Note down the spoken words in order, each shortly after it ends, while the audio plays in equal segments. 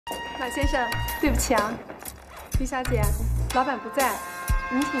马先生，对不起啊，于小姐，老板不在，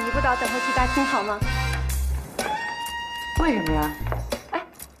您请移步到等候区大厅好吗？为什么呀？哎，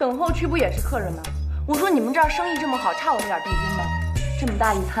等候区不也是客人吗？我说你们这儿生意这么好，差我这点定金吗？这么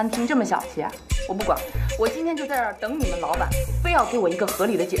大一餐厅这么小气啊！我不管，我今天就在这儿等你们老板，非要给我一个合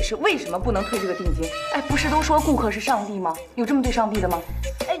理的解释，为什么不能退这个定金？哎，不是都说顾客是上帝吗？有这么对上帝的吗？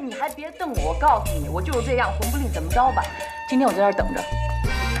哎，你还别瞪我，我告诉你，我就是这样，魂不吝，怎么着吧？今天我在这儿等着，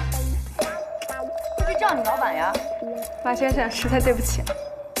快去叫你老板呀！马先生，实在对不起了。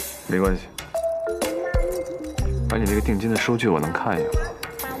没关系，把你那个定金的收据我能看一眼吗？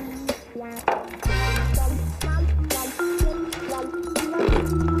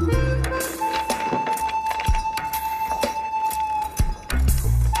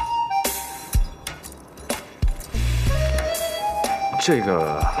这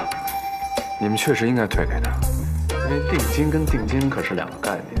个你们确实应该退给他，因为定金跟定金可是两个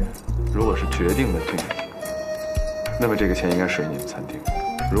概念。如果是决定的定，那么这个钱应该属于你们餐厅；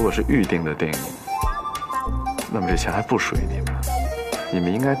如果是预定的定，那么这钱还不属于你们，你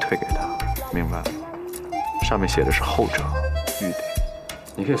们应该退给他，明白了吗？上面写的是后者，预定。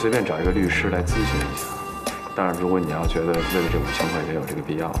你可以随便找一个律师来咨询一下。当然，如果你要觉得为了这5000块钱有这个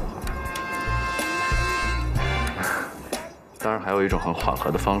必要的话。当然，还有一种很缓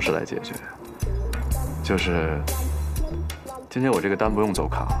和的方式来解决，就是今天我这个单不用走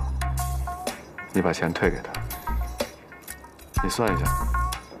卡，你把钱退给他，你算一下，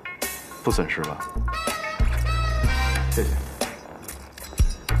不损失吧？谢谢。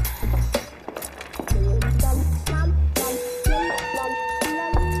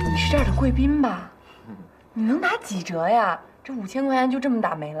你是这儿的贵宾吧？你能打几折呀？这5000块钱就这么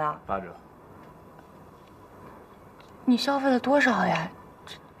打没了？8折。你消费了多少呀？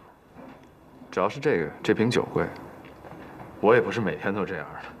主要是这瓶酒贵，我也不是每天都这样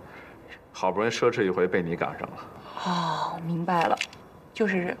的，好不容易奢侈一回被你赶上了。哦，明白了，就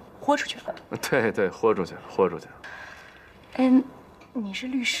是豁出去了。对，豁出去了，豁出去了。哎，你是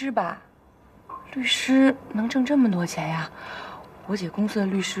律师吧？律师能挣这么多钱呀？我姐公司的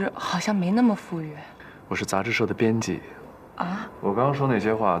律师好像没那么富裕。我是杂志社的编辑。啊？我刚刚说那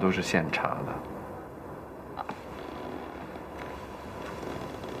些话都是现查的。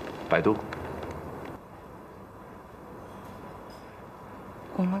百度。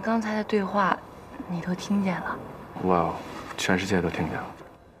我们刚才的对话，你都听见了？哇哦，全世界都听见了。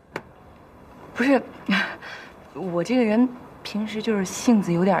不是，我这个人平时就是性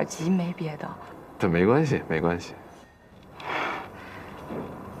子有点急，没别的。对，没关系，没关系。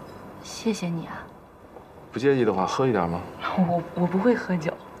谢谢你啊。不介意的话，喝一点吗？我不会喝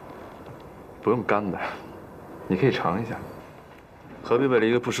酒。不用干的，你可以尝一下。何必为了一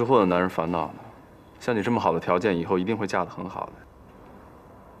个不识货的男人烦恼呢？像你这么好的条件，以后一定会嫁得很好的。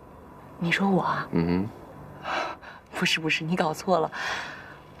你说我啊？嗯哼。不是，你搞错了。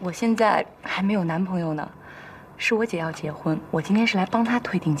我现在还没有男朋友呢，是我姐要结婚，我今天是来帮她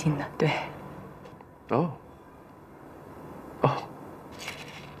退定金的。对。哦。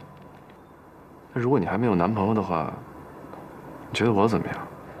那如果你还没有男朋友的话，你觉得我怎么样？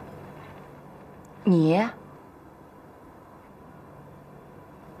你？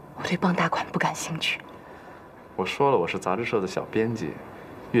我对傍大款不感兴趣。我说了，我是杂志社的小编辑，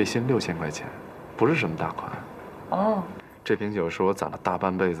月薪6000块钱，不是什么大款。哦。这瓶酒是我攒了大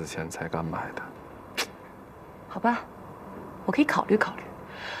半辈子钱才敢买的。好吧，我可以考虑考虑。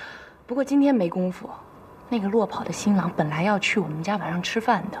不过今天没功夫，那个落跑的新郎本来要去我们家晚上吃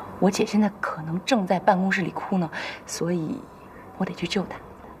饭的，我姐现在可能正在办公室里哭呢，所以我得去救她。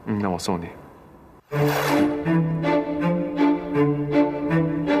那我送你。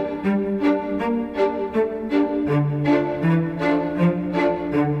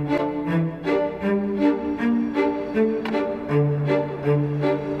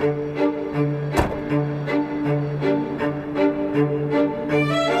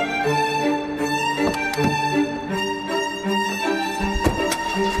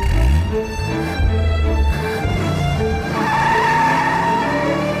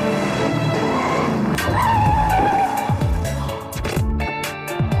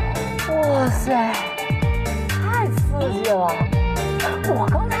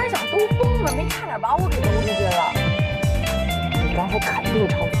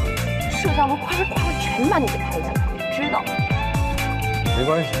没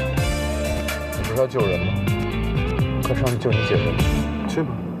关系，你不是要救人吗？快上去救你姐姐，去吧。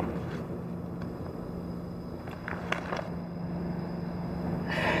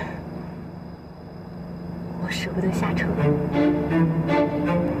我舍不得下车。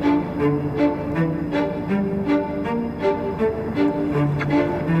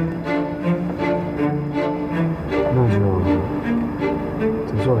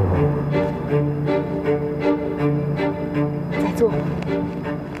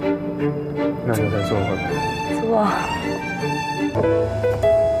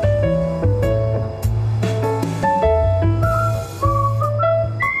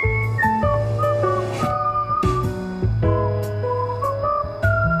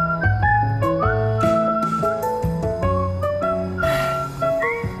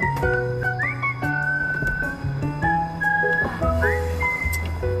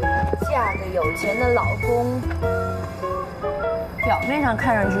有钱的老公，表面上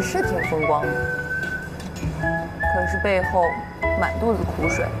看上去是挺风光的，可是背后满肚子苦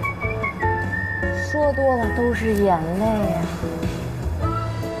水，说多了都是眼泪呀。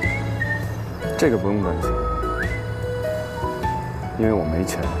这个不用担心，因为我没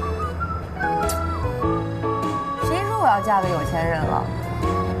钱。谁说我要嫁给有钱人了？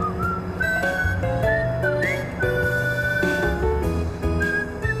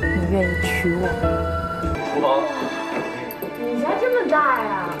你愿意娶我？厨房。你家这么大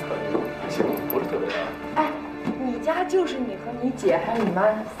呀？行，不是特别大。哎，你家就是你和你姐还有你妈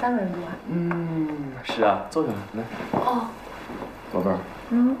3个人住啊？是啊，坐下来。哦，宝贝儿，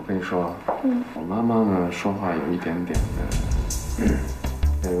我跟你说啊，我妈妈呢说话有一点点的，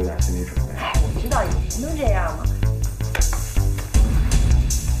要有点心理准备。哎，我知道，以前都这样嘛。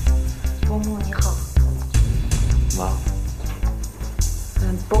伯母你好。妈。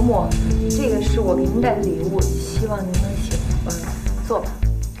伯母，这个是我给您带的礼物，希望您能喜欢。坐吧。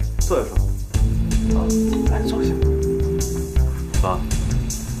坐下说。啊，来坐下。妈，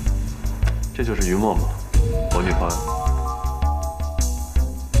这就是于默默，我女朋友。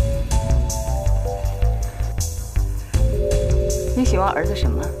你喜欢儿子什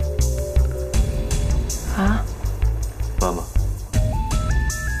么？啊？妈妈。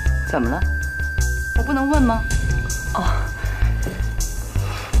怎么了？我不能问吗？哦。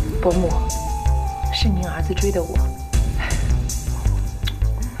伯母，是您儿子追的我。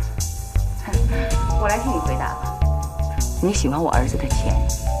我来替你回答吧。你喜欢我儿子的钱？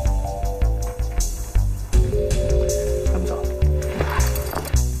咱们走。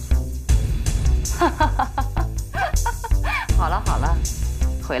好了好了，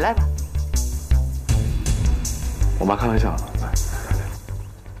回来吧。我妈开玩笑的，来。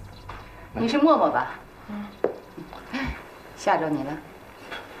你是默默吧？吓着你了。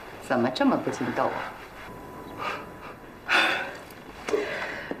怎么这么不禁逗啊？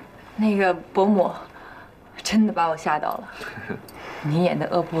那个伯母，真的把我吓到了。你演的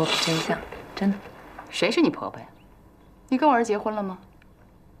恶婆婆真像，真的。谁是你婆婆呀？你跟我儿子结婚了吗？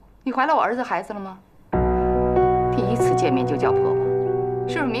你怀了我儿子孩子了吗？第一次见面就叫婆婆，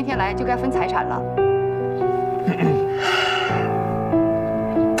是不是明天来就该分财产了？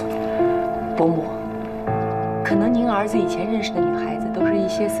伯母。可能您儿子以前认识的女孩子都是一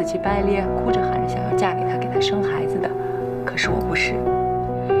些死乞白咧、哭着喊着想要嫁给他、给他生孩子的，可是我不是。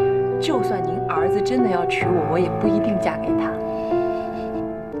就算您儿子真的要娶我，我也不一定嫁给他。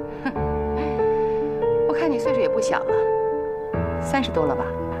哼，我看你岁数也不小了，30多了吧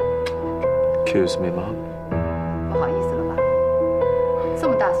 ？Excuse me, mom。不好意思了吧？这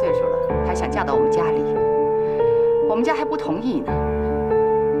么大岁数了，还想嫁到我们家里？我们家还不同意呢。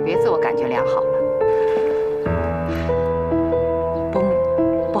别自我感觉良好了。伯母，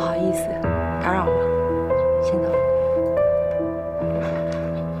不好意思，打扰了，先走。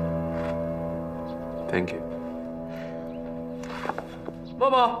Thank you。妈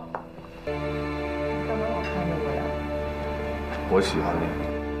妈。干嘛老看着我呀？我喜欢你。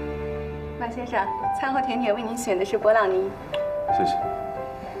马先生，餐后甜点为您选的是勃朗尼。谢谢。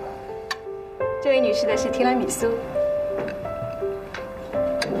这位女士的是提拉米苏。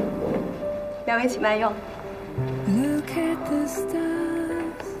2位请慢用。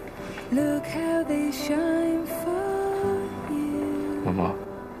妈妈，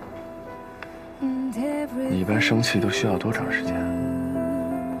你一般生气都需要多长时间？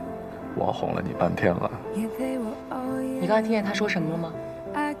我哄了你半天了。你刚才听见他说什么了吗？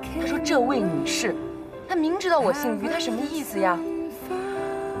他说这位女士，他明知道我姓于，他什么意思呀？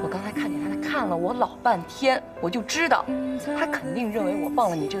我刚才看见他看了我老半天，我就知道，他肯定认为我傍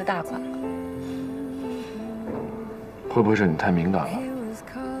了你这个大款了。会不会是你太敏感了？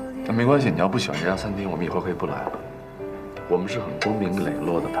那没关系，你要不喜欢这家餐厅，我们以后可以不来了。我们是很光明磊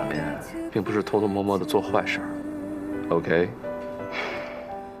落的谈恋爱，并不是偷偷摸摸的做坏事。OK？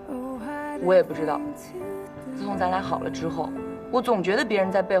 我也不知道。自从咱俩好了之后，我总觉得别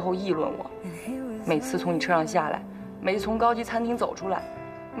人在背后议论我。每次从你车上下来，每次从高级餐厅走出来，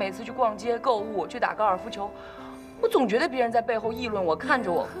每次去逛街购物、去打高尔夫球，我总觉得别人在背后议论我，看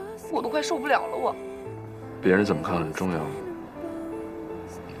着我，我都快受不了了。我。别人怎么看很重要吗？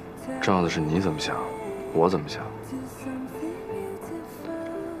重要的是你怎么想，我怎么想。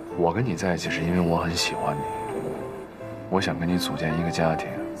我跟你在一起是因为我很喜欢你，我想跟你组建一个家庭，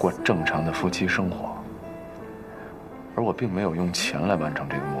过正常的夫妻生活。而我并没有用钱来完成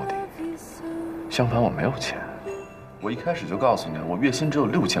这个目的。相反，我没有钱。我一开始就告诉你，我月薪只有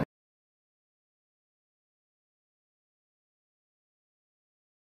6000。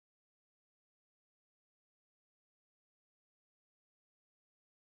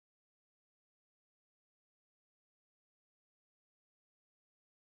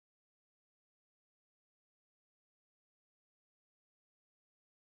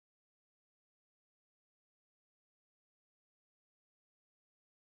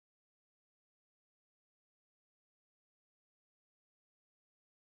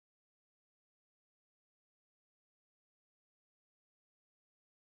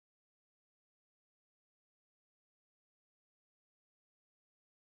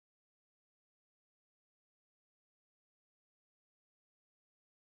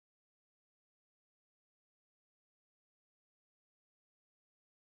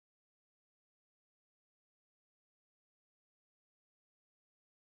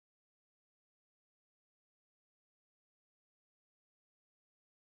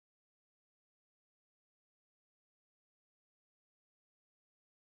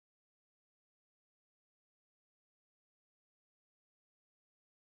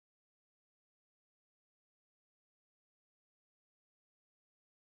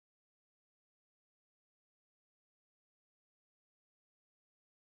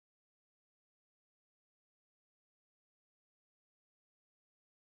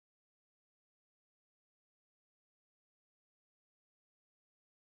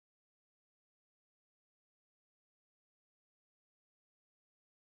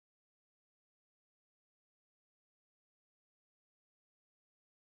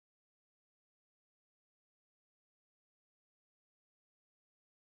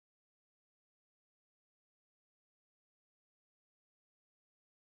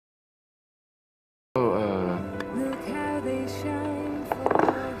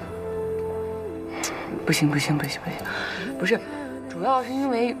不行，不是，主要是因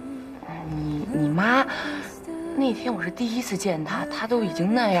为，你妈，那天我是第一次见她，她都已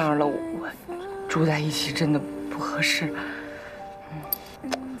经那样了，我住在一起真的不合适。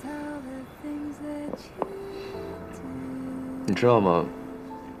你知道吗？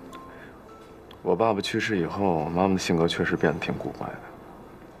我爸爸去世以后，妈妈的性格确实变得挺古怪的。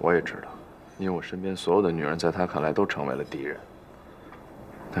我也知道，因为我身边所有的女人，在她看来都成为了敌人。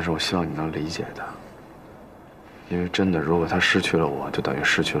但是我希望你能理解她。因为真的，如果他失去了我，就等于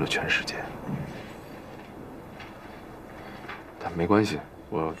失去了全世界。但没关系，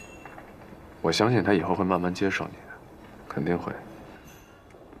我相信他以后会慢慢接受你的，肯定会。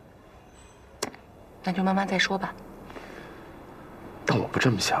那就慢慢再说吧。但我不这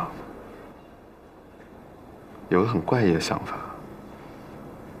么想，有个很怪异的想法。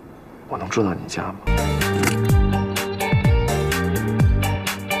我能住到你家吗？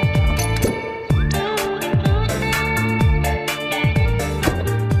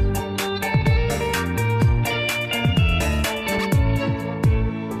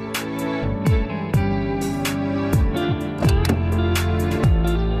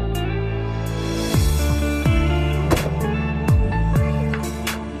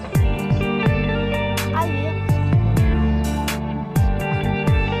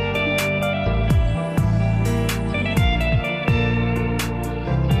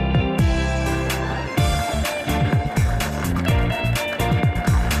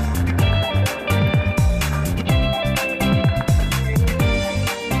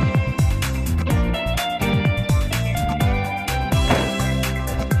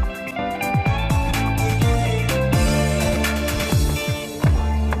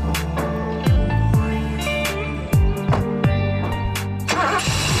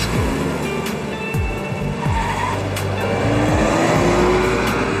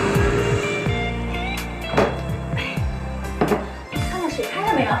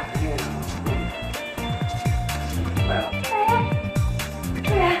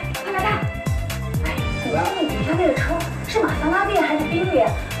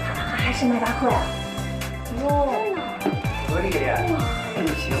是迈巴赫呀！哟，何丽，你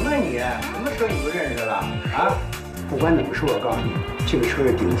行啊你，什么车你不认识了啊？不管怎么说，我告诉你，这个车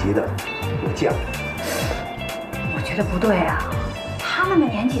是顶级的，有价。我觉得不对啊，他那么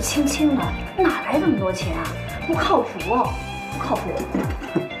年纪轻轻的，哪来这么多钱啊？不靠谱，不靠谱。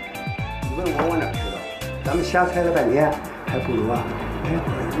你问我，我哪知道？咱们瞎猜了半天，还不如啊，待会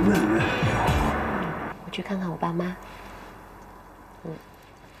儿问问。我去看看我爸妈。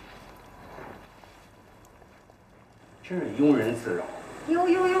真是庸人自扰。哟，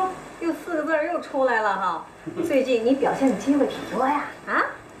又4个字儿又出来了哈。最近你表现的机会挺多呀，啊？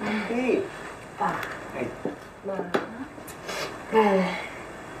嘿，爸，哎，妈，哎，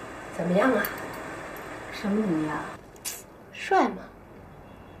怎么样啊？什么怎么样？帅吗？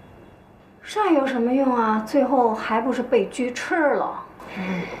帅有什么用啊？最后还不是被狙吃了。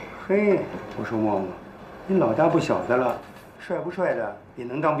嘿，我说默默，你老大不小的了，帅不帅的也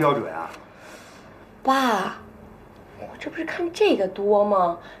能当标准啊？爸，我这不是看这个多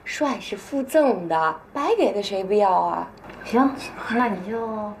吗？帅是附赠的，白给的谁不要啊？行，那你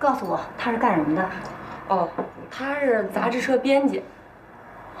就告诉我他是干什么的。哦，他是杂志社编辑。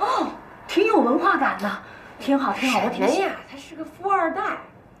哦，挺有文化感的，挺好，我挺喜欢。呀，他是个富二代。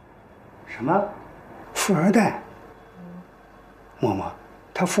什么？富二代？默默，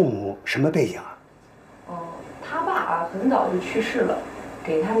他父母什么背景啊？哦，他爸很早就去世了，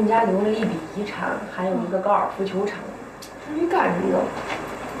给他们家留了一笔遗产，还有一个高尔夫球场。至于干什么的，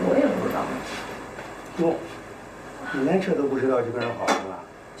我也不知道。哟，你连这都不知道就跟人好了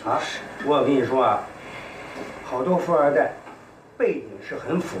吗？啊，我跟你说啊，好多富二代背景是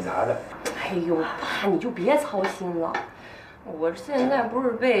很复杂的。哎呦，爸，你就别操心了。我现在不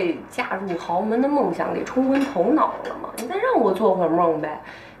是被嫁入豪门的梦想给冲昏头脑了吗？你再让我做会儿梦呗，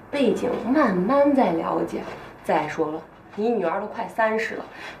背景慢慢再了解。再说了，你女儿都快30了，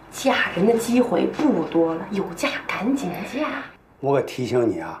嫁人的机会不多了，有嫁赶紧嫁。我可提醒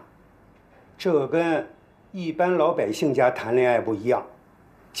你啊，这个跟一般老百姓家谈恋爱不一样，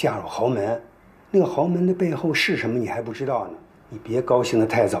嫁入豪门，那个豪门的背后是什么你还不知道呢。你别高兴得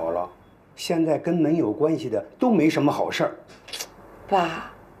太早了，现在跟门有关系的都没什么好事儿。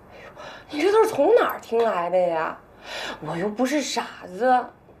爸，你这都是从哪儿听来的呀？我又不是傻子，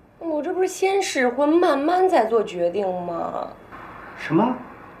我这不是先试婚，慢慢再做决定吗？什么？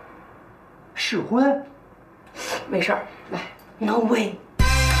试婚？没事儿，来 ，No way。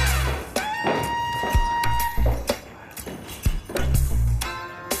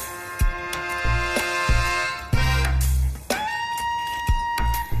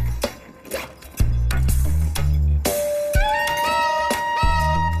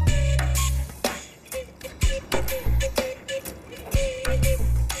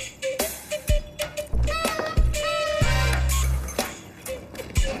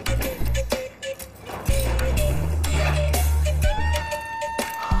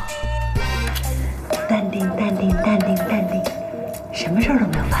淡定，什么事儿都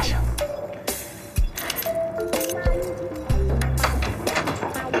没有发生。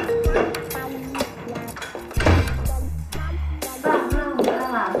爸，午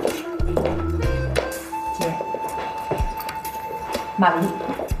餐了。姐，马林，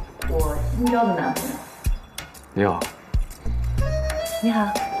我新交的男朋友。你好。你好，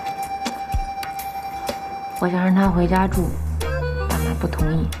我想让他回家住，爸妈不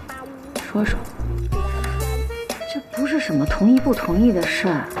同意，说说。这不是什么同意不同意的事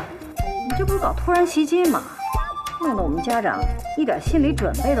儿，你这不是搞突然袭击吗？弄得我们家长一点心理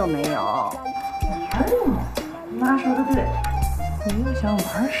准备都没有。妈说的对，你又想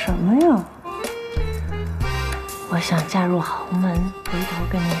玩什么呀？我想嫁入豪门，回头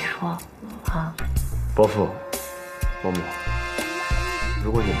跟你说啊。伯父，默默，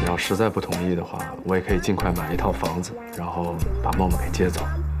如果你们要实在不同意的话，我也可以尽快买一套房子，然后把默默给接走。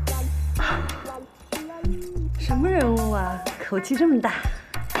什么人物啊，口气这么大？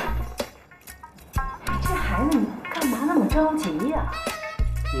这孩子你干嘛那么着急呀？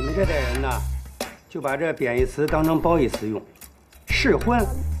你们这代人呢，就把这贬义词当成褒义词用。试婚，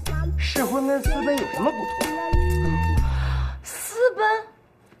试婚跟私奔有什么不同？私奔？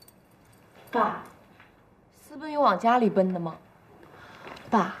爸，私奔有往家里奔的吗？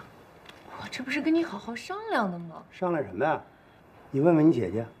爸，我这不是跟你好好商量的吗？商量什么呀？你问问你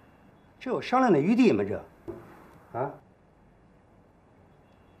姐姐，这有商量的余地吗？这，啊？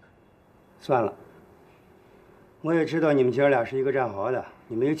算了，我也知道你们姐俩是一个战壕的，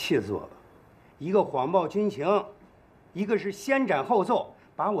你们就气死我吧！一个谎报军情，一个是先斩后奏，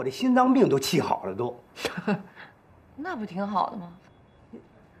把我的心脏病都气好了都。那不挺好的吗？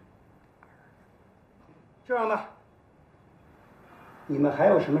这样吧，你们还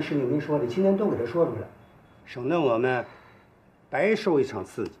有什么事情没说的，今天都给他说出来，省得我们白受一场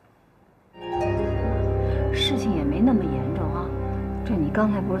刺激。事情也没那么严重啊。这你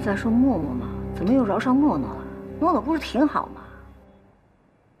刚才不是在说默默吗？怎么又饶上诺诺了？诺诺不是挺好吗？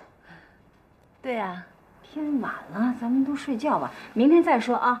对呀，天晚了，咱们都睡觉吧，明天再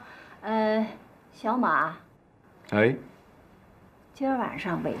说啊。小马，哎，今儿晚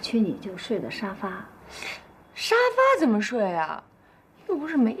上委屈你就睡的沙发。沙发怎么睡啊？又不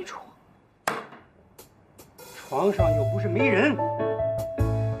是没床。床上又不是没人。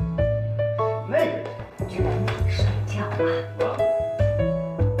啊。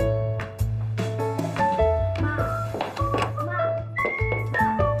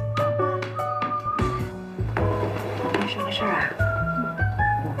什么事儿啊？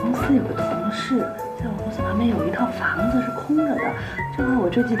我公司有个同事，在我公司旁边有一套房子是空着的，正好我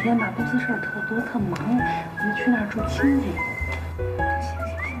这几天吧公司事儿特多特忙，我就去那儿住亲戚。行，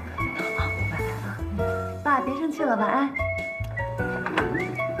好，我来了。爸，别生气了，晚安。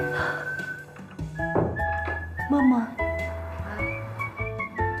妈妈。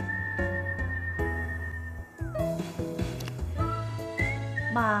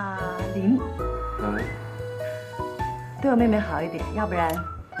马林。对我妹妹好一点，要不然，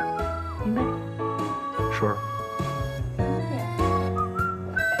明白？是。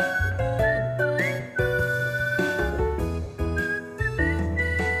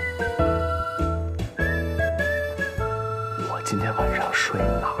我今天晚上睡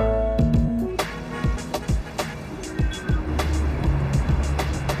哪儿？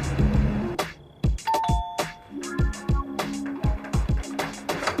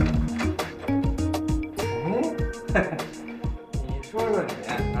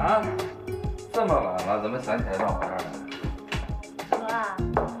这么晚了，怎么想起来到我这儿来？怎么了？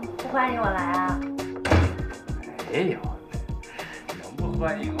不欢迎我来啊？没有，能不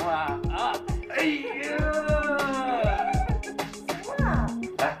欢迎吗？啊！哎呀！行了。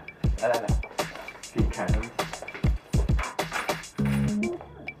来，给你看东西。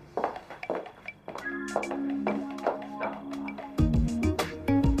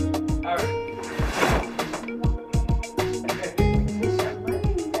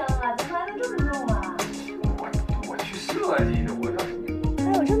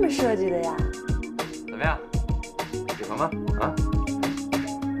设计的呀？怎么样？喜欢吗？啊？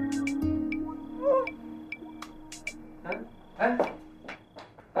哎！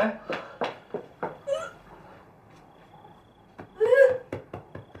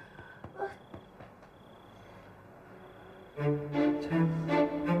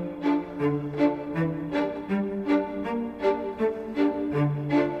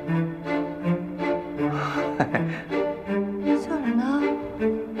笑脸呢？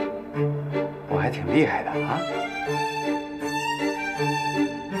我还挺厉害的啊！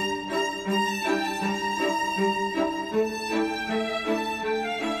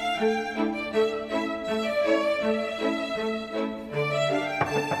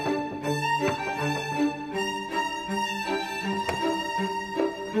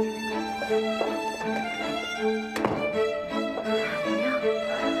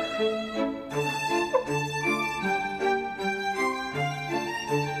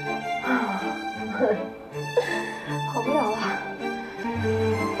好不了了，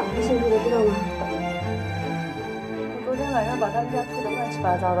你现在都知道吗？我昨天晚上把他们家吐得乱七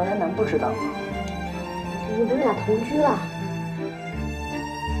八糟的，他能不知道吗？你们不是俩同居了？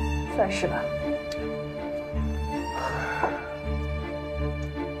算是吧。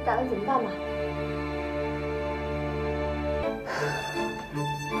打算怎么办吧？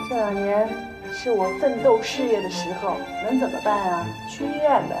这2年是我奋斗事业的时候，能怎么办啊？去医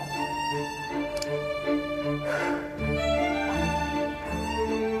院呗。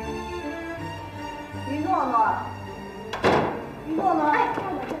于诺诺，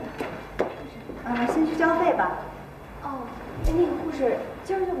哎，先去交费吧。哦，哎，那个护士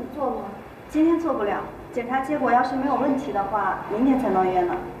今儿就不做吗？今天做不了，检查结果要是没有问题的话，明天才能约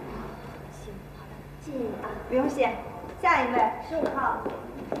呢。行，好的，谢谢你啊。不用谢。下一位15号。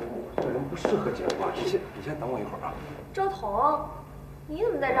这人不适合讲话，你先等我一会儿啊。周彤，你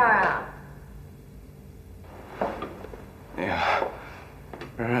怎么在这儿啊？哎呀，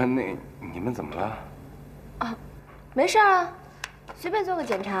不是那你们怎么了？啊，没事啊，随便做个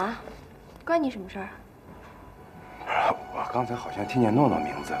检查，关你什么事儿啊？不是，我刚才好像听见诺诺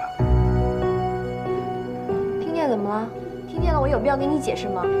名字了。听见怎么了？听见了，我有必要给你解释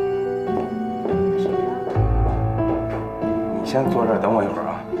吗？你先坐这儿等我一会儿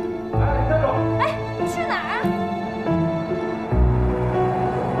啊。哎，站住！哎，你去哪儿啊？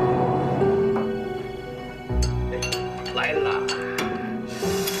来了，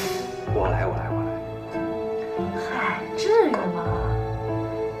我来。嗨，至于吗？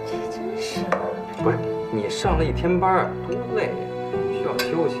这真是的。不是你上了一天班，多累呀，需要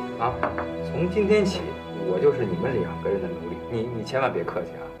休息啊！从今天起，我就是你们2个人的奴隶，你千万别客气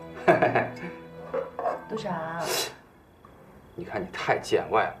啊！督长，你看你太见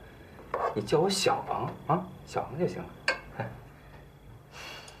外了，你叫我小昂啊，小昂就行了。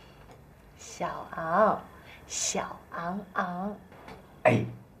小昂，小昂昂。哎，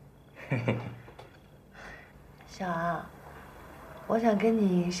小昂，我想跟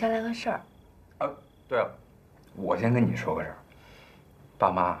你商量个事儿。对了，我先跟你说个事儿，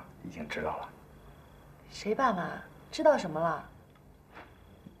爸妈已经知道了。谁爸妈知道什么了？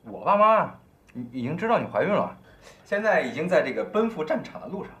我爸妈已经知道你怀孕了，现在已经在这个奔赴战场的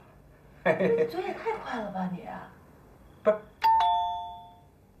路上。嘴也太快了吧你！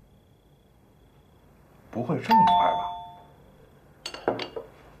不会这么快吧？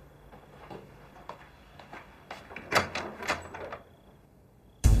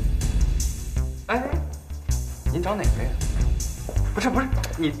哎，您找哪位啊？不是，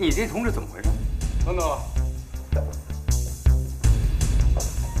你这同志怎么回事？等等，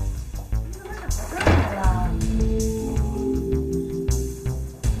你怎么长得这么来了？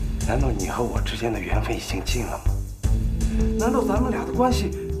难道你和我之间的缘分已经尽了吗？难道咱们俩的关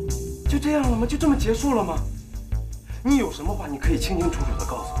系就这样了吗？就这么结束了吗？你有什么话，你可以清清楚楚的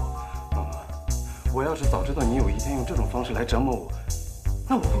告诉我。诺诺，我要是早知道你有一天用这种方式来折磨我，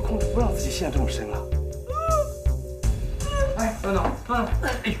那我会控制不让自己陷这么深了。哎，诺诺，哎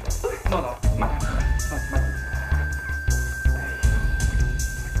呦，诺诺，慢点，慢点。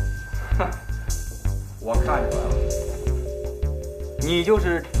哼，我看出来了，你就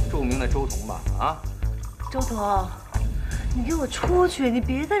是著名的周彤吧？啊，周彤，你给我出去，你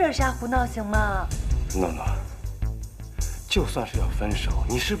别在这瞎胡闹行吗？诺诺，就算是要分手，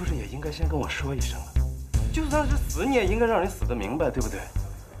你是不是也应该先跟我说一声啊？就算是死，你也应该让人死得明白，对不对？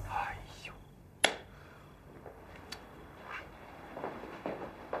哎呦，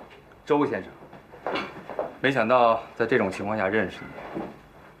周先生，没想到在这种情况下认识你。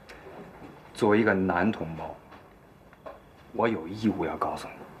作为一个男同胞，我有义务要告诉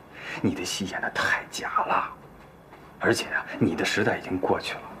你，你的戏演得太假了，而且啊，你的时代已经过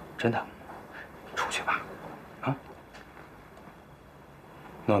去了，真的，出去吧，啊。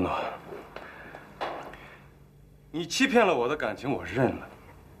诺诺，你欺骗了我的感情，我认了；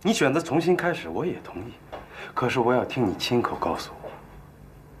你选择重新开始，我也同意。可是我要听你亲口告诉我，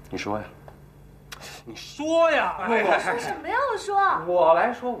你说呀，你说呀！说什么呀？我说，我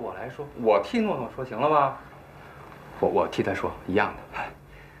来说，我替诺诺说，行了吧？我替他说，一样的。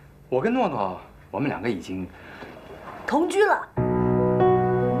我跟诺诺，我们两个已经同居了。我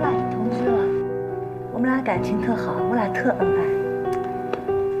们俩是同居了，我们俩感情特好，我俩特恩爱。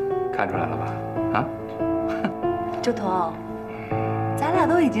看出来了吧？啊？周彤，咱俩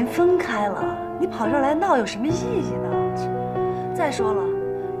都已经分开了，你跑这儿来闹有什么意义呢？再说了，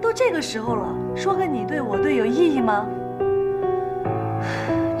都这个时候了，说个你对我对有意义吗？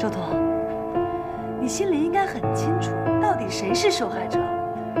周彤，你心里应该很清楚，到底谁是受害者。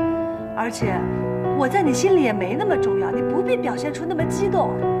而且，我在你心里也没那么重要，你不必表现出那么激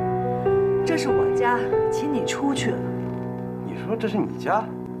动。这是我家，请你出去。你说这是你家？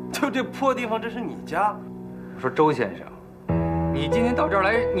就这破地方，这是你家？我说周先生，你今天到这儿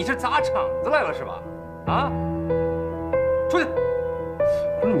来，你是砸场子来了是吧？啊？出去！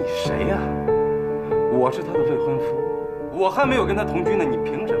不是你谁呀？我是他的未婚夫，我还没有跟他同居呢，你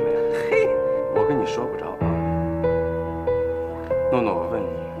凭什么呀？嘿，我跟你说不着啊。诺诺，我问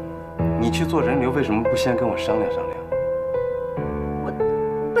你，你去做人流为什么不先跟我商量商量？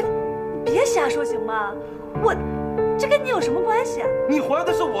不，你别瞎说行吗？这跟你有什么关系啊？你怀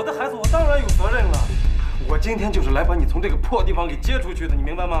的是我的孩子，我当然有责任了。我今天就是来把你从这个破地方给接出去的，你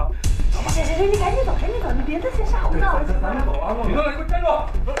明白吗？行，你赶紧走，你别在这瞎胡闹了。咱们走啊！你给我站住！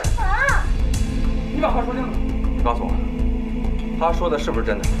干嘛？你把话说清楚，你告诉我，他说的是不是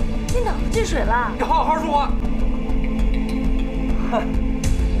真的？你脑子进水了？你好好说话。哼，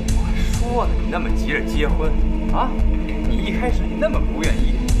我说呢，你那么急着结婚啊？你一开始你那么不愿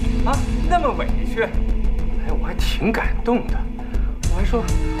意啊，那么委屈。哎，我还挺感动的，我还说，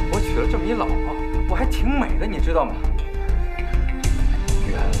我娶了这么一老婆，我还挺美的，你知道吗？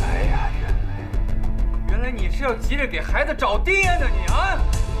原来呀，原来你是要急着给孩子找爹呢，你啊？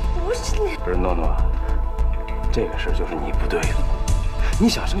不是你，不是诺诺，这个事儿就是你不对了。你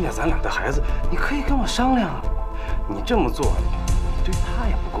想生下咱俩的孩子，你可以跟我商量啊。你这么做，对他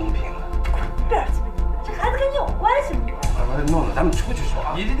也不公平啊。边儿去！这孩子跟你有关系吗？诺诺，咱们出去说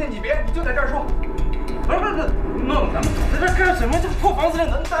啊。你就在这儿说。不是，诺诺，咱们躲在这干什么？这破房子里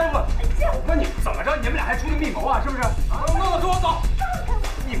能待吗？我问你怎么着，你们俩还出去密谋啊？是不是？啊，诺诺，跟我走。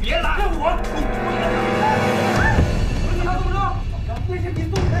你别拦着我！你想怎么着？叶谢，你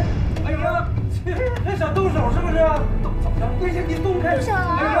松开！哎呀，这想动手是不是？怎么着？叶谢，你松开！不想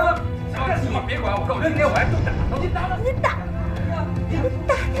啊！哎呀，干什么？别管我！今天我还动打！你打！你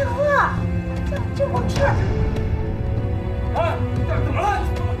打电话，叫救护车！哎，怎么了？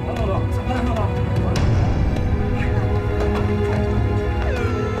诺诺，怎么了？诺诺。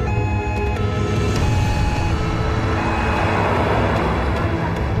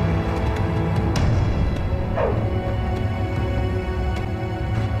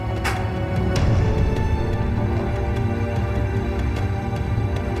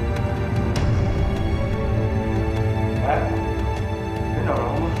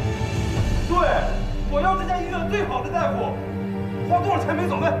还没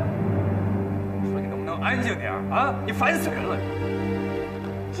走呢。说你能不能安静点啊？你烦死人了！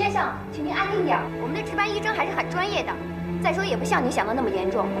先生，请您安静点，我们的值班医生还是很专业的。再说也不像你想的那么严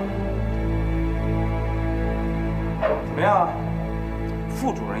重。怎么样？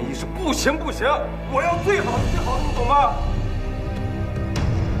副主任医师不行不行，我要最好的最好的，你懂吗？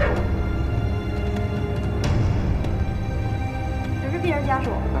这是病人家属。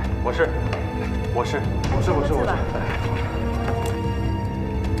哎，我是。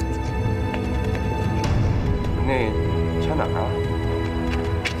那签哪儿啊？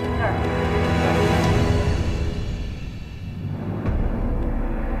这儿。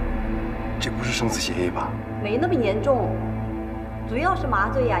这不是生死协议吧？没那么严重，主要是麻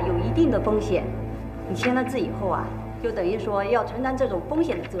醉呀有一定的风险。你签了字以后啊，就等于说要承担这种风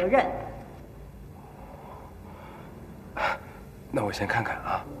险的责任。那我先看看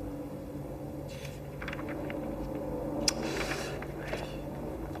啊。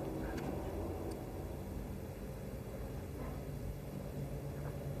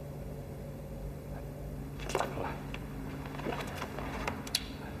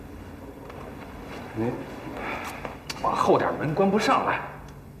你往后点，门关不上来。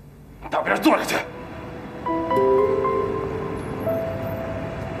到边坐着去。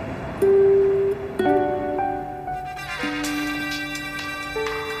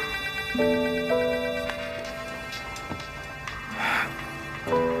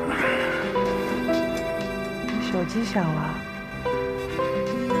手机响了。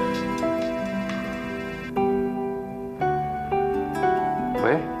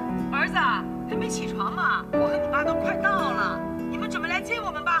喂。儿子，还没起床吗？我和你妈都快到了，你们准备来接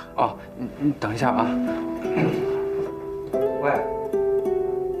我们吧。哦，你等一下啊。喂。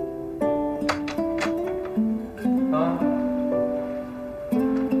啊。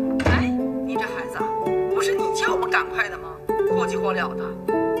哎，你这孩子，不是你叫我们赶快的吗？火急火燎的。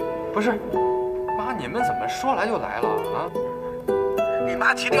不是，妈，你们怎么说来就来了啊？你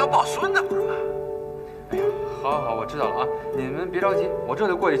妈急着要抱孙子，不是吗？哎呀，好，我知道了啊，你们别着急，我这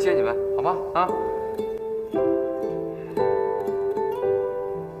就过去接你们，好吗？啊。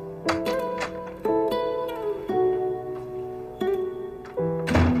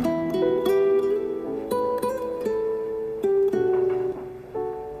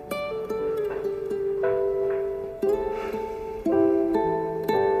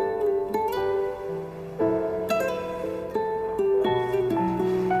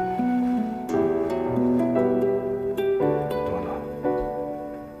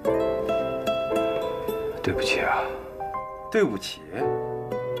对不起啊，对不起。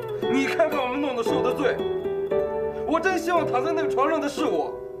你看看我们弄得受的罪，我真希望躺在那个床上的是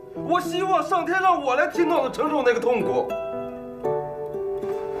我，我希望上天让我来听到的承受那个痛苦。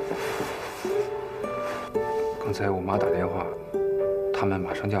刚才我妈打电话，他们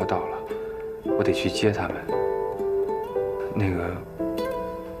马上就要到了，我得去接他们。那个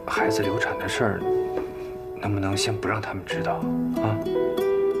孩子流产的事儿，能不能先不让他们知道啊？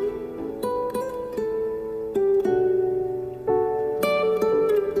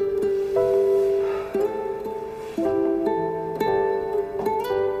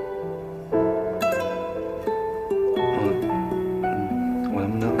我能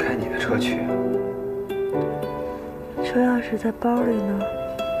不能开你的车去？车钥匙在包里呢。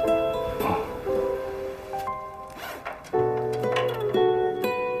哦。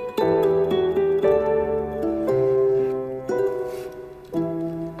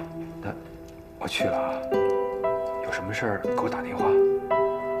那我去了啊，有什么事儿给我打电话。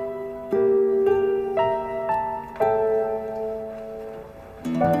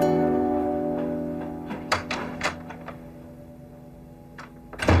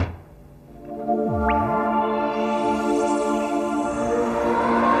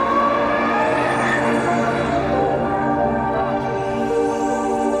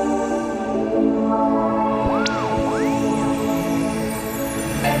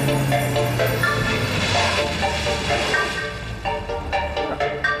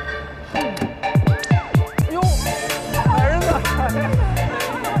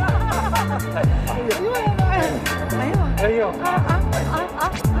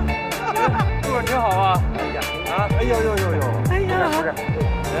挺好啊！哎呀啊！哎呦！哎呀，不是，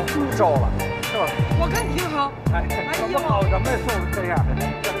瘦了。我看你挺好。哎，怎么好什么呀？瘦成这样，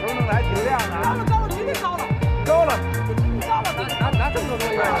这头弄得还挺亮的啊！高了，绝对高了。高了，拿这么多东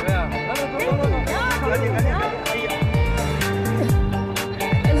西干什么呀？走，赶紧！哎呀！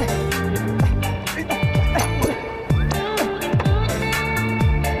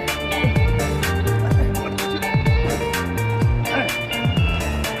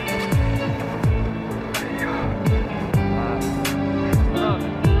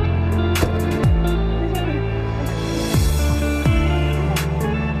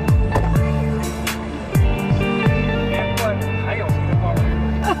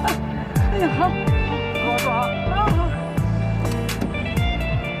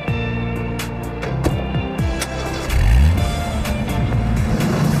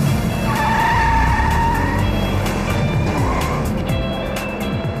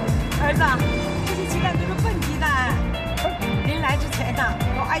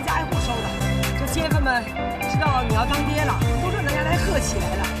 셰프们知道你要当爹了，都让大家来喝起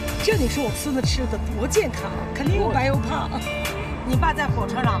来了。这你说我孙子吃的多健康，肯定又白又胖。你爸在火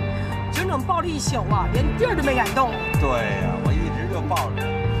车上整整抱了一宿啊，连地儿都没敢动。对呀，我一直就抱着。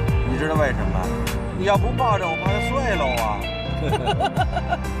你知道为什么？你要不抱着，我怕他睡了啊。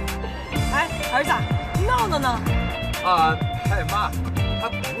哎，儿子，闹闹呢？啊，哎妈，他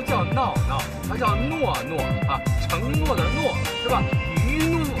不叫闹闹，他叫诺诺啊，承诺的诺是吧？于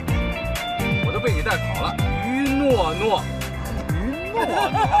诺，我都被你带跑了。于诺诺，于诺诺。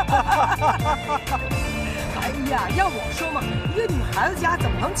哎呀，要我说嘛，一个女孩子家怎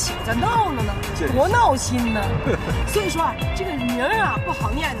么能起个叫闹闹呢？多闹心呢！所以说啊，这个名儿啊不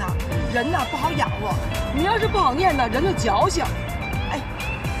好念呐，人呐不好养活。你要是不好念呢，人就矫情。哎，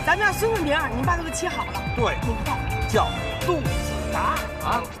咱们家孙子名儿，你爸都给起好了。对，你看叫杜子达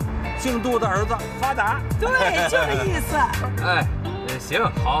啊，姓杜的儿子发达。对，就这意思。哎，行，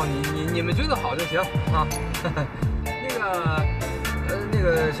好，你们觉得好就行啊。那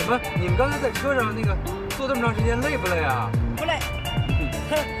个什么，你们刚才在车上坐这么长时间累不累啊？不累。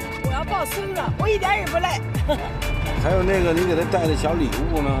我要抱孙子，我一点也不累。还有你给他带的小礼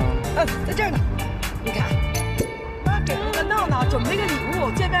物呢？在这儿呢。你看，妈给那个闹闹准备个礼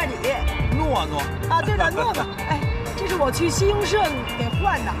物，见面礼。诺诺啊，对了，诺诺，哎，这是我去信用社给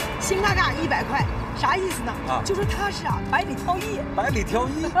换的，新嘎嘎100块，啥意思呢？啊，就说他是啊，百里挑一。百里挑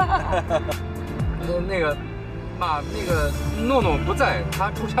一。妈，诺诺不在，他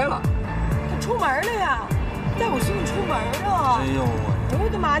出差了。他出门了呀，带我孙子出门啊！哎呦我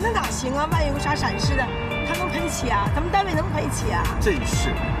的妈，那哪行啊？万一有个啥闪失的，他能赔起啊？咱们单位能赔起啊？真是，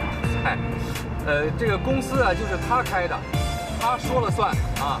嗨，这个公司啊，就是他开的，他说了算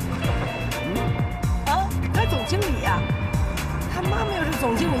啊。啊，他总经理呀。他妈妈要是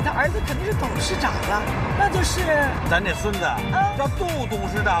总经理，他儿子肯定是董事长啊，那就是咱这孙子叫杜董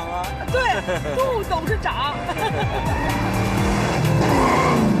事长啊。对，杜董事长。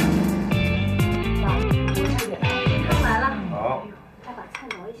刚来了。好。再把菜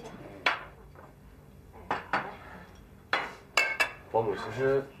挪一下。保姆，其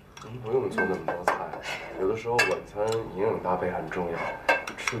实您不用做那么多菜，有的时候晚餐营养搭配很重要，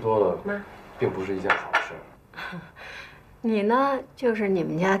吃多了并不是一件好事。你呢，就是你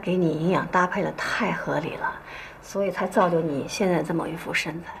们家给你营养搭配的太合理了，所以才造就你现在这么一副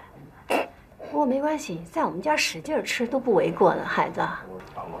身材。不过没关系，在我们家使劲吃都不为过的，孩子。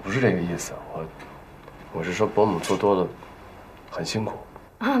我不是这个意思，我是说保姆做多了很辛苦。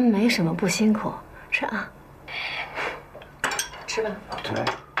啊，没什么不辛苦，吃啊。吃吧。对，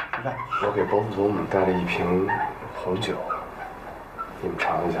吃饭。我给保姆带了一瓶红酒，你们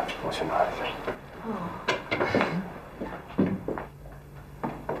尝一下，我去拿一下。哦。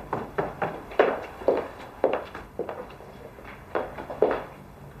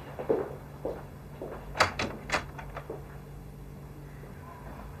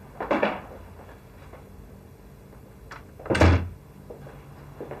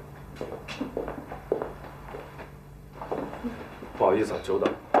不好意思啊，久等。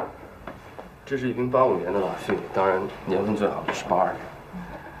这是一瓶85年的拉菲，当然年份最好的是82年。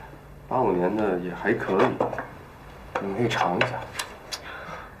85年的也还可以，你们可以尝一下。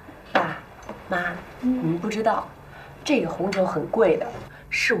爸妈，你们不知道，这个红酒很贵的，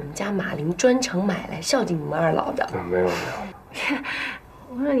是我们家马林专程买来孝敬你们二老的。没有。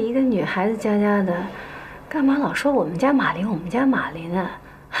我说你一个女孩子家的，干嘛老说我们家马林啊？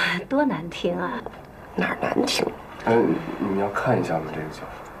多难听啊！哪儿难听？你们要看一下吗？这个酒。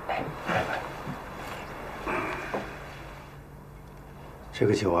这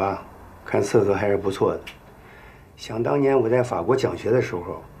个酒啊，看色泽还是不错的。想当年我在法国讲学的时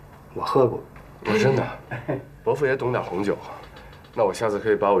候，我喝过。我真的，伯父也懂点红酒。那我下次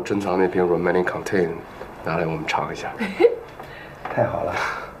可以把我珍藏那瓶 Romantic Contain 拿来，我们尝一下。太好了。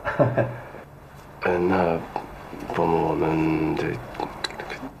那伯母，我们得。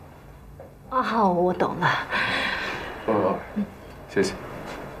啊，好，我懂了。谢谢。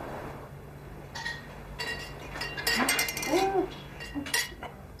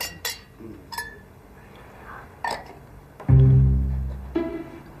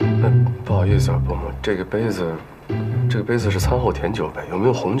不好意思啊，伯母，这个杯子是餐后甜酒杯，有没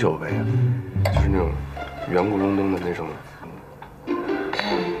有红酒杯啊？就是那种圆咕隆咚的那种。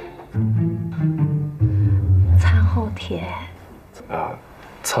餐后甜。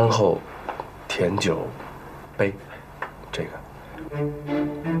餐后甜酒杯，这个。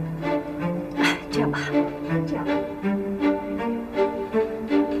这样吧，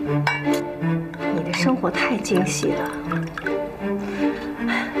你的生活太精细了，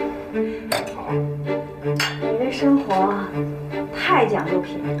你的生活太讲究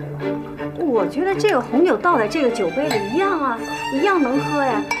心里，对吧？我觉得这个红酒倒在这个酒杯里一样啊，一样能喝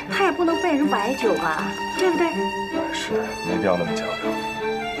呀。它也不能变成白酒吧，对不对？是，没必要那么强调。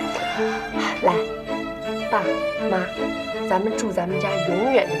来，爸妈，咱们祝咱们家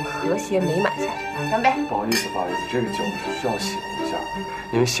永远能和谐美满下去，干杯！不好意思，这个酒是需要醒一下，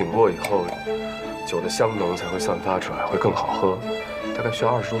因为醒过以后，酒的香浓才会散发出来，会更好喝，大概需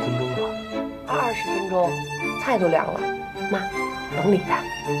要20多分钟吧。20分钟，菜都凉了。妈，甭理他。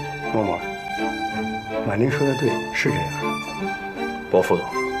默默，婉玲说的对，是这样。伯父总。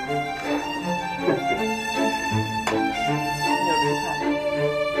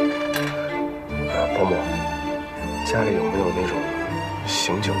伯母，家里有没有那种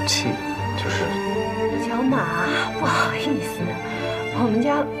醒酒器？就是。小马，不好意思，我们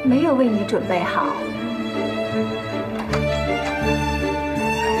家没有为你准备好。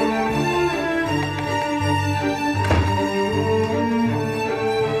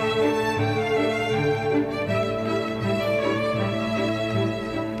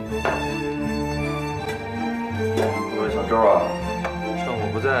我说小周啊，趁我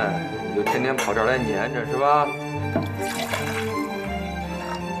不在，你就天天跑这儿来黏着是吧？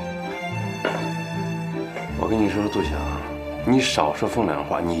我跟你说，杜翔，你少说风凉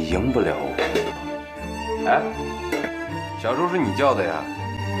话，你赢不了我。哎，小周是你叫的呀？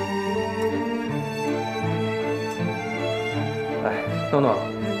来，诺诺，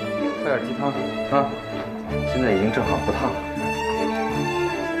快点鸡汤啊！现在已经正好不烫了。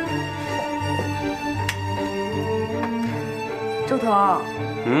周彤，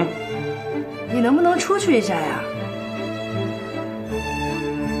你能不能出去一下呀？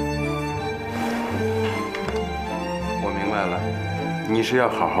我明白了，你是要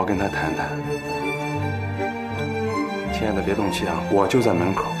好好跟他谈谈。亲爱的，别动气啊，我就在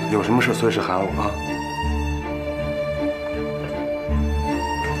门口，有什么事随时喊我啊。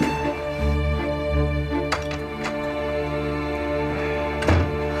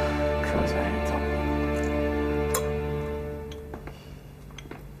这才走。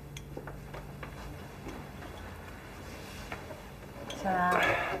小杨，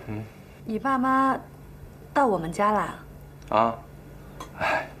你爸妈到我们家啦？啊，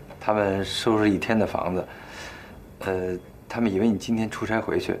哎，他们收拾一天的房子，他们以为你今天出差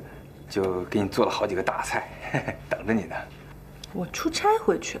回去，就给你做了好几个大菜，等着你呢。我出差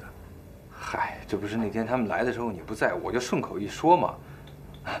回去了。嗨，这不是那天他们来的时候你不在，我就顺口一说嘛。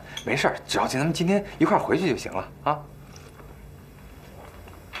啊，没事儿，只要咱们今天一块儿回去就行了啊。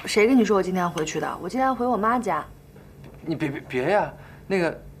谁跟你说我今天要回去的？我今天要回我妈家。你别呀，那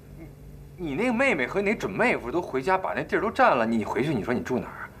个，你那个妹妹和你那准妹夫都回家把那地儿都占了，你回去你说你住哪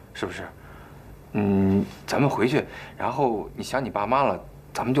儿？是不是？咱们回去，然后你想你爸妈了，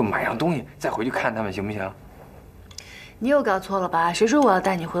咱们就买样东西再回去看他们，行不行？你又搞错了吧？谁说我要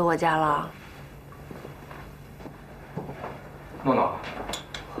带你回我家了？诺诺，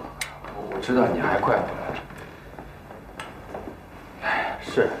我知道你还怪我呢。哎，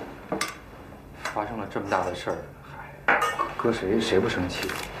是，发生了这么大的事儿，嗨，搁谁不生气？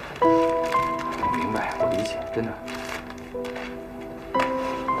我明白，我理解，真的。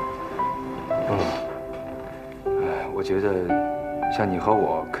我觉得像你和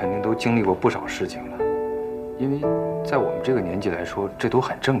我肯定都经历过不少事情了，因为在我们这个年纪来说，这都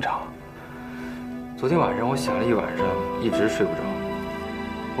很正常。昨天晚上我想了一晚上，一直睡不着。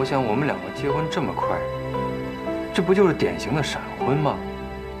我想我们两个结婚这么快，这不就是典型的闪婚吗？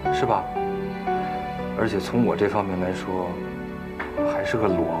是吧？而且从我这方面来说，还是个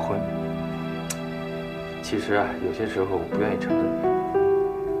裸婚。其实啊，有些时候我不愿意承认。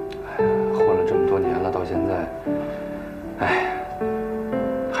哎呀，混了这么多年了，到现在，哎，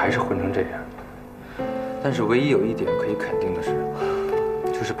还是混成这样。但是唯一有一点可以肯定的是，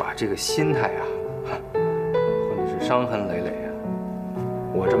就是把这个心态啊，混的是伤痕累累啊。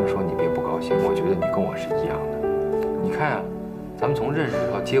我这么说你别不高兴，我觉得你跟我是一样的。你看啊，咱们从认识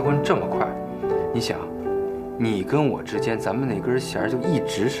到结婚这么快，你想，你跟我之间，咱们那根弦就一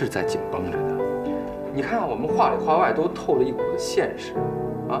直是在紧绷着的。你看啊，我们话里话外都透着一股子现实，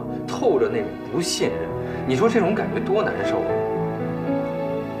啊，透着那种不信任。你说这种感觉多难受啊！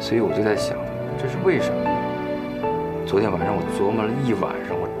所以我就在想，这是为什么呢？昨天晚上我琢磨了一晚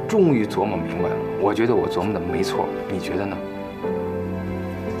上，我终于琢磨明白了。我觉得我琢磨的没错，你觉得呢？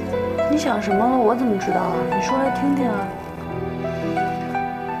你想什么了？我怎么知道啊？你说来听听啊。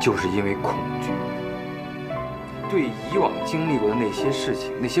就是因为恐惧，对以往经历过的那些事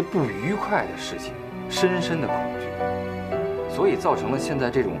情，那些不愉快的事情，深深的恐惧，所以造成了现在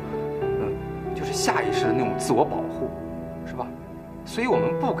这种，就是下意识的那种自我保护，是吧？所以我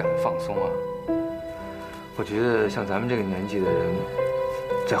们不敢放松啊。我觉得像咱们这个年纪的人，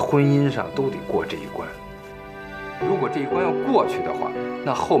在婚姻上都得过这一关。如果这一关要过去的话，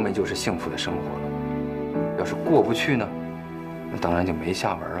那后面就是幸福的生活了。要是过不去呢，那当然就没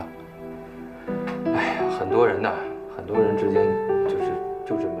下文了。哎呀，很多人之间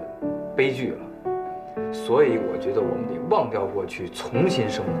就这么悲剧了。所以我觉得我们得忘掉过去，重新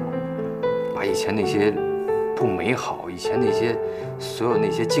生活，把以前那些不美好，以前那些所有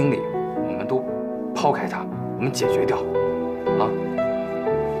那些经历，我们都抛开它，我们解决掉。啊，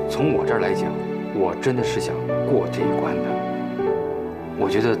从我这儿来讲，我真的是想过这一关的。我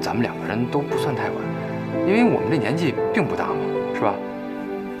觉得咱们两个人都不算太晚，因为我们这年纪并不大嘛，是吧？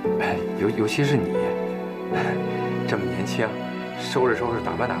哎，尤其是你，这么年轻，收拾收拾，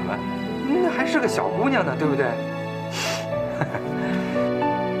打扮打扮，那还是个小姑娘呢，对不对？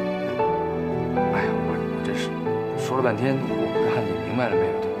哎呀，我真是说了半天，我不知道你明白了没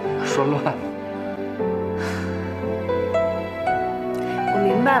有？说乱了。我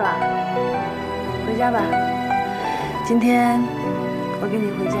明白了，回家吧。今天我跟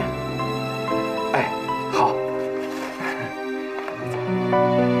你回家。哎，好。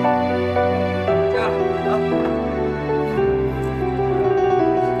这样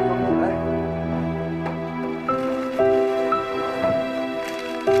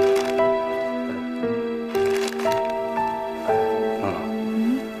啊。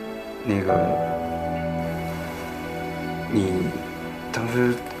那个，你当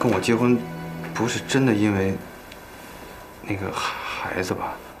时跟我结婚，不是真的因为那个孩子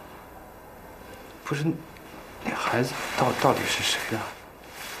吧？不是，那孩子到底是谁的？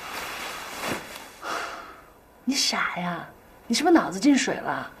你傻呀？你是不是脑子进水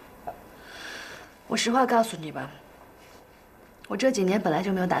了？我实话告诉你吧，我这几年本来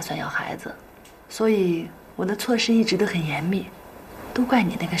就没有打算要孩子，所以我的措施一直都很严密，都怪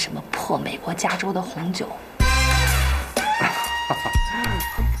你那个什么破美国加州的红酒。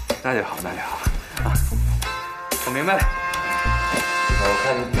那就好，那就好啊！我明白了。我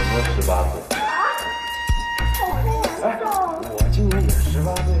看你怎么18岁？哎，我今年也18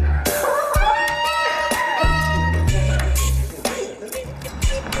岁。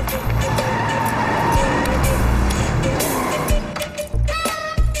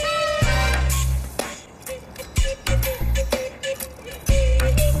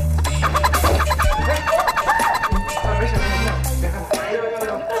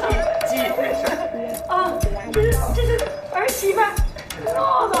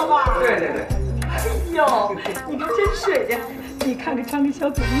你可真水呀！你看看穿个小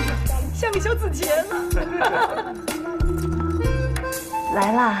紫衣服，像个小紫茄子。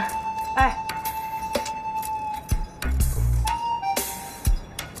来啦！哎，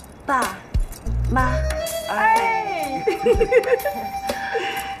爸妈，哎，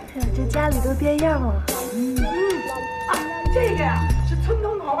这家里都变样了。这个呀是村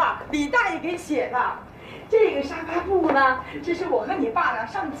东头啊李大爷给写的。这个沙发布呢，这是我和你爸俩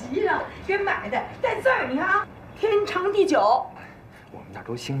上集上给买的，在这儿你看啊，天长地久。我们那儿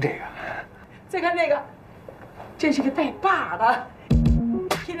都兴这个。再看那个，这是个带把的，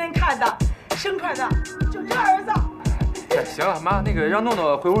天天看的，生出来的就这儿子。哎，行了，妈，那个让诺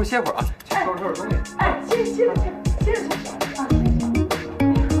诺回屋歇会儿啊，去收拾收拾东西。哎，歇着啊。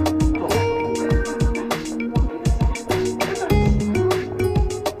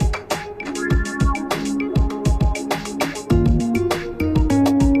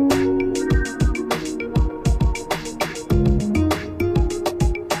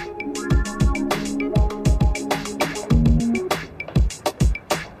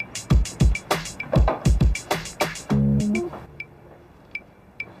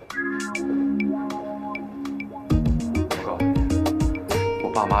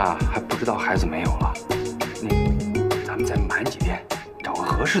爸妈呀还不知道孩子没有了，咱们再瞒几天，找个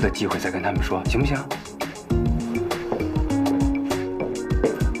合适的机会再跟他们说，行不行？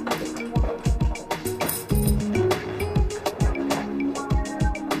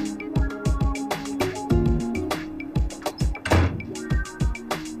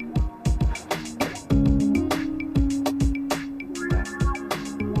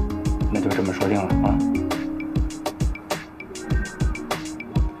那就这么说定了啊。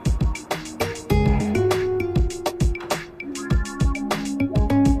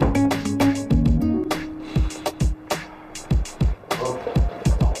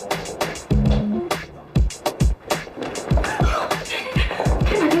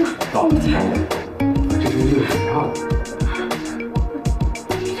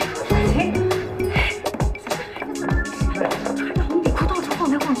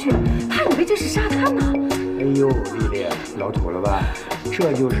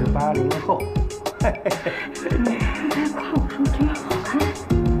这就是80后。你还夸我说这样好看？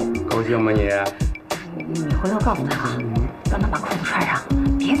高兴吗你？你回头告诉他，让他把裤子穿上，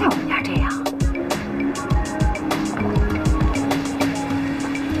别在我们家这样。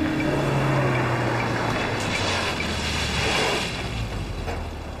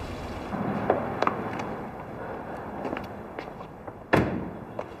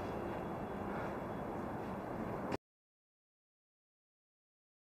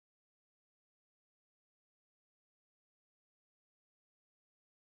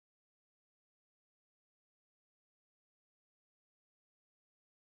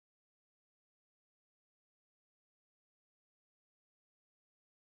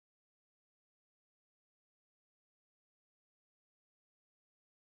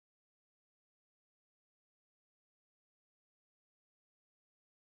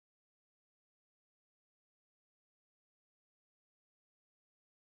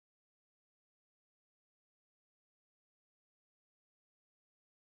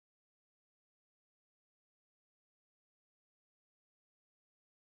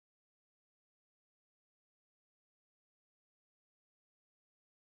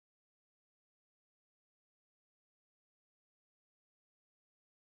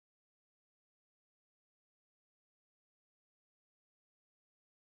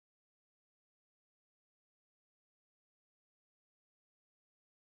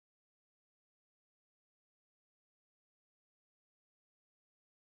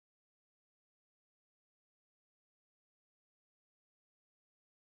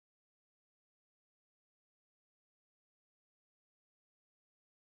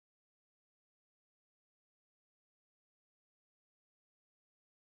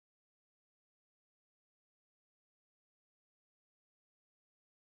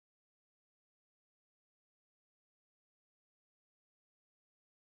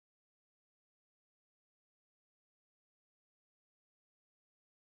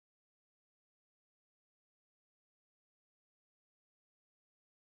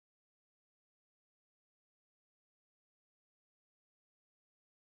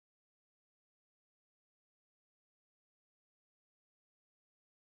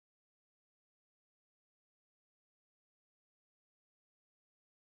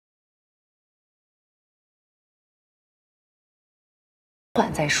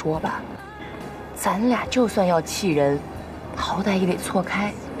缓再说吧，咱俩就算要气人，好歹也得错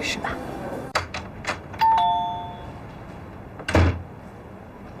开，是吧？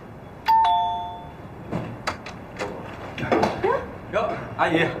哟，阿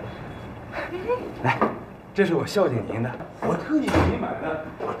姨，来，这是我孝敬您的，我特意给您买的，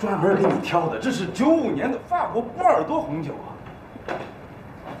我专门给你挑的，这是95年的法国波尔多红酒啊。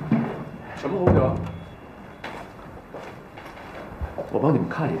什么红酒？我帮你们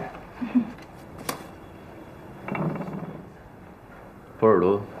看一眼。波尔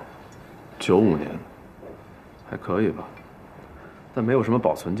多，95年，还可以吧，但没有什么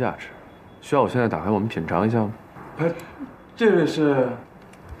保存价值。需要我现在打开我们品尝一下吗？这位是……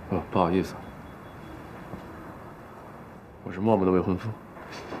哦，不好意思，我是默默的未婚夫。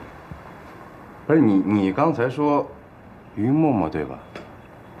不是你刚才说于默默对吧？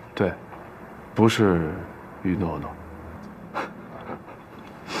对，不是于诺诺。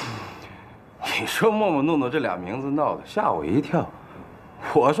你说默默诺诺这俩名字闹的吓我一跳，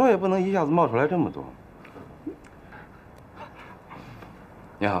我说也不能一下子冒出来这么多。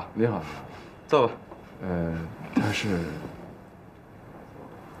你好，你好，坐吧。他是……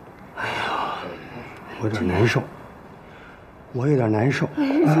哎呀，我有点难受，我有点难受。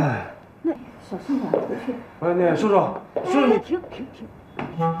哎，那小心点，回去。哎，那叔叔，你停。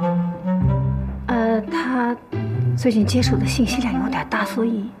他最近接触的信息量有点大，所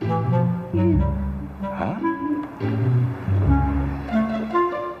以啊？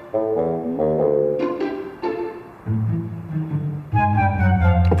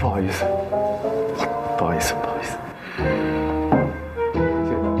不好意思。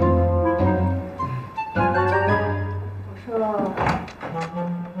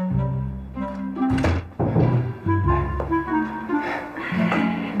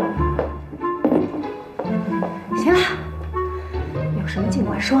行了，有什么尽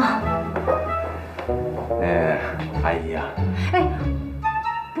管说。阿姨呀，哎，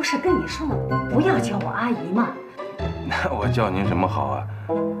不是跟你说了不要叫我阿姨吗？那我叫您什么好啊？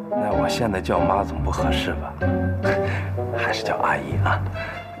那我现在叫妈总不合适吧？还是叫阿姨啊。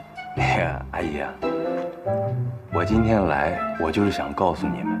那个阿姨啊，我今天来，我就是想告诉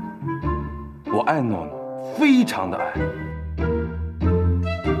你们，我爱诺诺，非常的爱。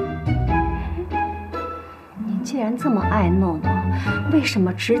您既然这么爱诺诺，为什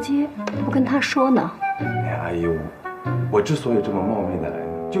么直接不跟他说呢？阿姨，我之所以这么冒昧的来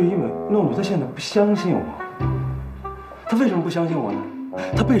呢，就因为诺诺她现在不相信我。她为什么不相信我呢？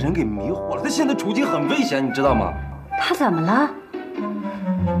她被人给迷惑了，她现在处境很危险，你知道吗？她怎么了？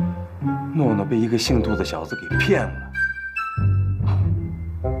诺诺被一个姓杜的小子给骗了。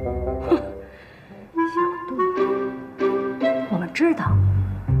小杜，我们知道，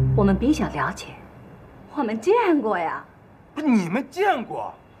我们比较了解，我们见过呀。不是你们见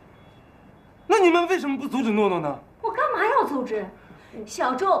过？那你们为什么不阻止诺诺呢？我干嘛要阻止？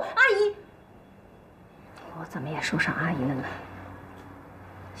小周阿姨，我怎么也说上阿姨了呢？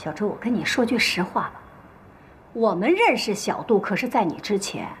小周，我跟你说句实话吧，我们认识小杜可是在你之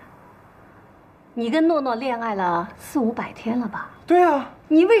前。你跟诺诺恋爱了400-500天了吧？对啊。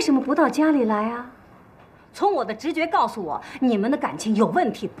你为什么不到家里来啊？从我的直觉告诉我，你们的感情有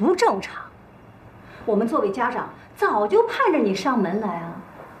问题，不正常。我们作为家长，早就盼着你上门来啊，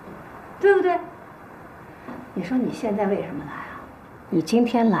对不对？你说你现在为什么来啊？你今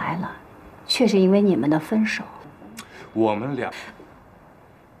天来了，却是因为你们的分手。我们俩，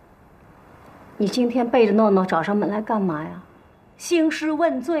你今天背着诺诺找上门来干嘛呀？兴师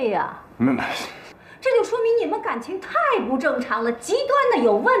问罪呀！没。这就说明你们感情太不正常了，极端的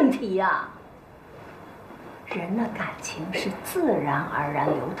有问题呀。人的感情是自然而然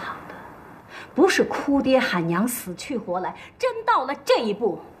流淌的，不是哭爹喊娘死去活来。真到了这一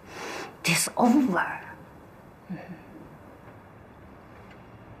步 ，it's over。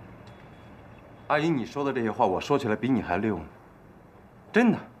阿姨，你说的这些话，我说起来比你还溜呢。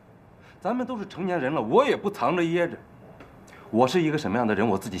真的，咱们都是成年人了，我也不藏着掖着。我是一个什么样的人，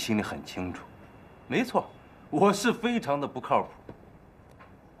我自己心里很清楚。没错，我是非常的不靠谱。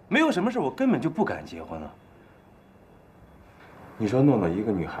没有什么事，我根本就不敢结婚了。你说诺诺一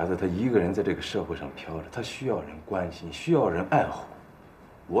个女孩子，她一个人在这个社会上飘着，她需要人关心，需要人爱护。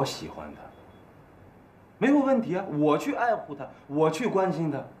我喜欢她，没有问题啊，我去爱护她，我去关心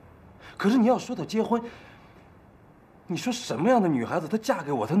她。可是你要说到结婚，你说什么样的女孩子她嫁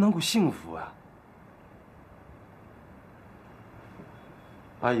给我，她能够幸福啊？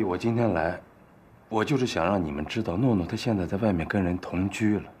阿姨，我今天来，我就是想让你们知道，诺诺她现在在外面跟人同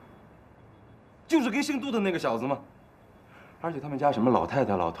居了，就是跟姓杜的那个小子嘛。而且他们家什么老太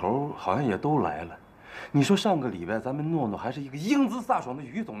太、老头好像也都来了。你说上个礼拜咱们诺诺还是一个英姿飒爽的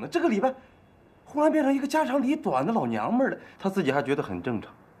于总呢，这个礼拜忽然变成一个家长里短的老娘们了，她自己还觉得很正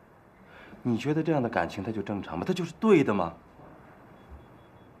常。你觉得这样的感情它就正常吗？它就是对的吗？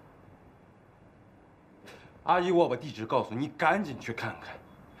阿姨，我把地址告诉你，赶紧去看看。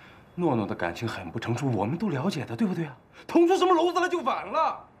诺诺的感情很不成熟，我们都了解的，对不对啊？捅出什么篓子来就晚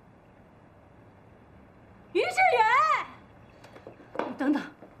了。于志远，你等等，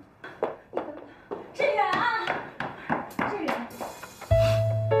志远啊，志远，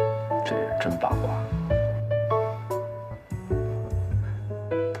这人真八卦。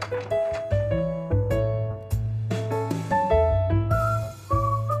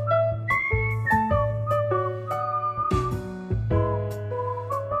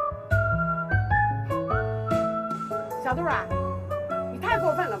小杜啊，你太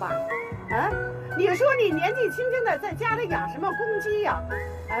过分了吧？啊，你说你年纪轻轻的在家里养什么公鸡呀？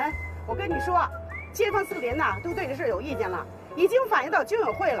哎，我跟你说，街坊四邻呐都对这事有意见了，已经反映到居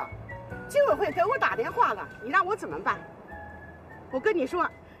委会了。居委会给我打电话了，你让我怎么办？我跟你说，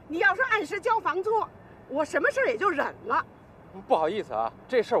你要是按时交房租，我什么事也就忍了。不好意思啊，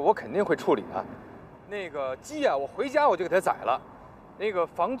这事儿我肯定会处理的。那个鸡啊，我回家我就给它宰了。那个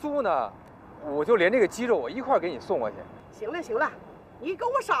房租呢？我就连这个鸡肉我一块给你送过去。行了行了，你给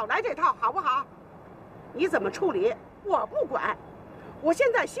我少来这套好不好？你怎么处理我不管，我现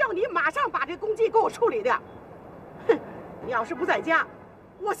在需要你马上把这公鸡给我处理掉。哼，你要是不在家，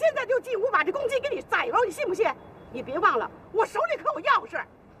我现在就进屋把这公鸡给你宰了，你信不信？你别忘了，我手里可有钥匙。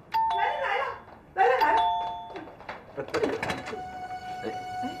来了。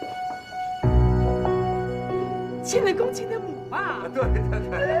亲了公鸡的母啊！对，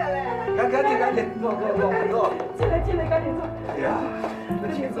赶紧坐，进来，赶紧坐。哎呀，那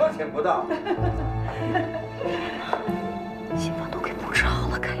请坐请不到。新房都给布置好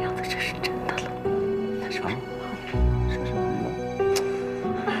了，看样子这是真的了。他说什么？说什么？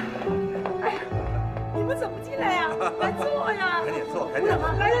哎呀，你们怎么进来呀？来坐呀！赶紧坐。来，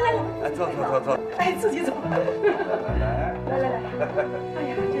坐。哎，自己坐。来。哎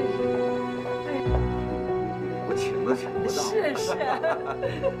呀，真是。我请都请不到。是。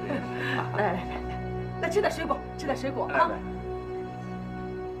来，那吃点水果啊。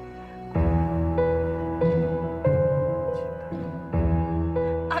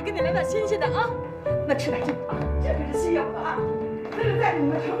啊，给你来点新鲜的啊。那吃点这个啊，这可是稀有的啊，这个在你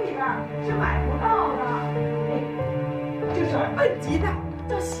们城里边是买不到的。就是笨鸡蛋，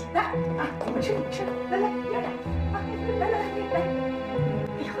叫喜袋啊！你们吃，你们吃，来来，爷俩，啊，来来来。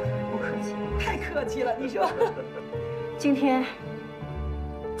哎呀，不客气，太客气了，你说。今天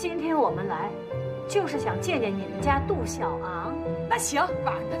我们来，就是想见见你们家杜小昂。那行，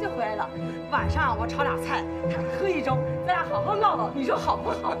晚上他就回来了。晚上我炒俩菜，他喝一盅，咱俩好好唠唠，你说好不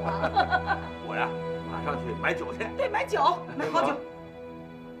好啊？我呀，马上去买酒去。对，买酒，买好酒。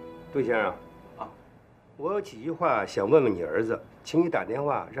杜先生，啊，我有几句话想问问你儿子，请你打电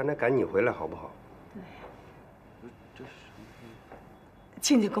话让他赶紧回来，好不好？对。这是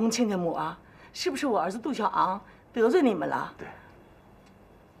亲家公亲家母啊，是不是我儿子杜小昂得罪你们了？对。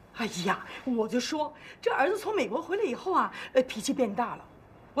哎呀，我就说这儿子从美国回来以后啊，脾气变大了。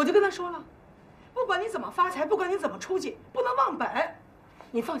我就跟他说了，不管你怎么发财，不管你怎么出息，不能忘本。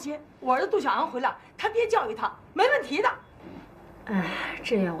你放心，我儿子杜小昂回来，他爹教育他没问题的。哎，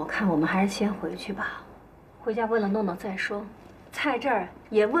这样我看我们还是先回去吧，回家问了诺诺再说。在这儿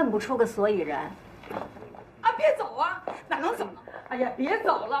也问不出个所以然。啊，别走啊，哪能走？哎呀，别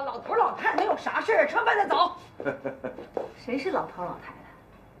走了，老头老太太能有啥事儿？吃完饭再走。谁是老头老太太？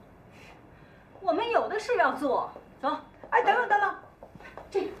我们有的事要做，走。哎，等等，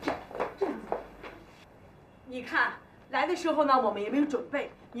这样子。你看来的时候呢，我们也没有准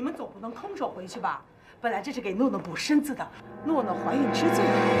备，你们总不能空手回去吧？本来这是给诺诺补身子的，诺诺怀孕吃最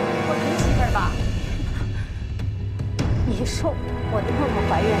好，我疼媳妇儿吧？你说我的诺诺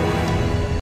怀孕了？